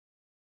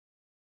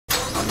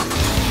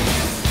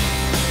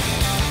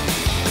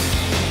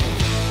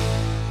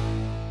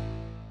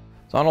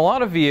So on a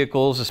lot of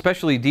vehicles,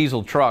 especially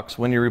diesel trucks,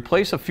 when you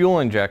replace a fuel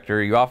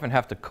injector, you often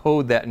have to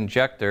code that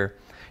injector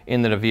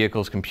into the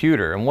vehicle's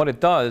computer. And what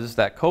it does,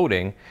 that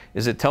coding,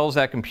 is it tells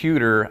that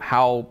computer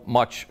how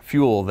much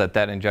fuel that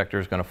injector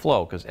is going to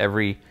flow, because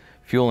every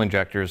fuel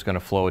injector is going to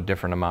flow a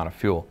different amount of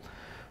fuel.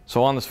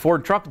 So on this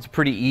Ford truck, it's a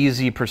pretty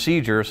easy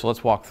procedure, so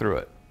let's walk through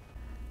it.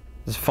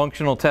 This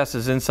functional test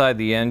is inside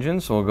the engine,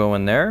 so we'll go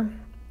in there,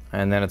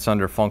 and then it's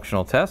under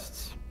functional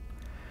tests.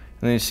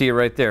 And then you see it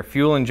right there,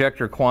 fuel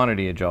injector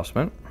quantity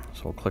adjustment.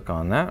 So we'll click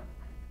on that.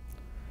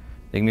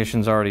 The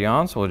ignition's already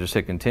on, so we'll just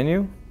hit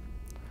continue.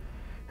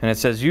 And it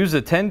says use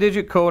the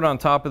 10-digit code on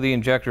top of the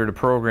injector to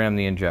program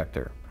the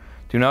injector.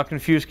 Do not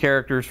confuse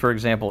characters, for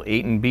example,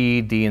 8 and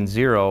B, D and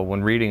 0,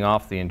 when reading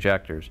off the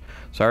injectors.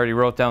 So I already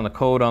wrote down the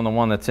code on the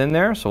one that's in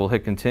there, so we'll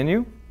hit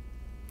continue.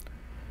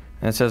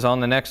 And it says on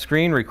the next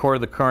screen,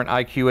 record the current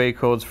IQA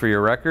codes for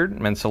your record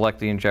and select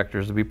the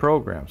injectors to be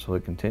programmed. So we'll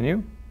hit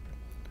continue.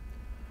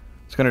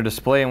 It's going to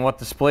display, and what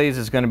displays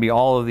is going to be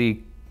all of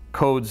the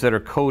codes that are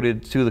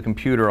coded to the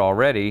computer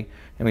already.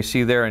 And we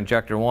see there,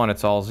 injector 1,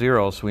 it's all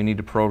 0, so we need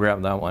to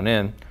program that one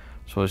in.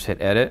 So we'll just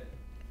hit edit,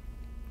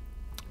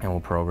 and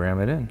we'll program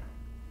it in.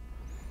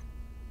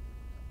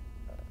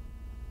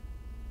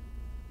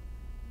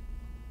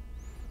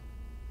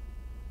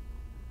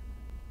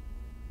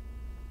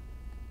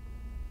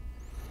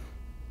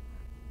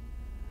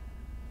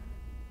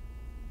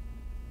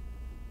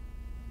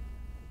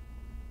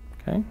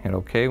 Okay, hit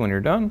OK when you're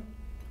done.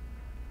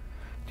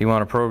 Do you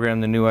want to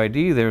program the new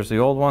ID? There's the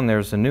old one,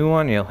 there's the new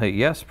one. You'll hit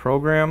yes,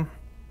 program.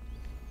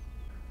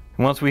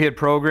 And once we hit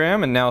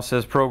program, and now it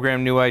says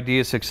program new ID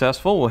is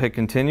successful, we'll hit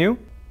continue.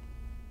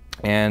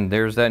 And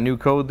there's that new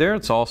code there.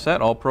 It's all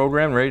set, all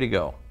programmed, ready to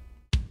go.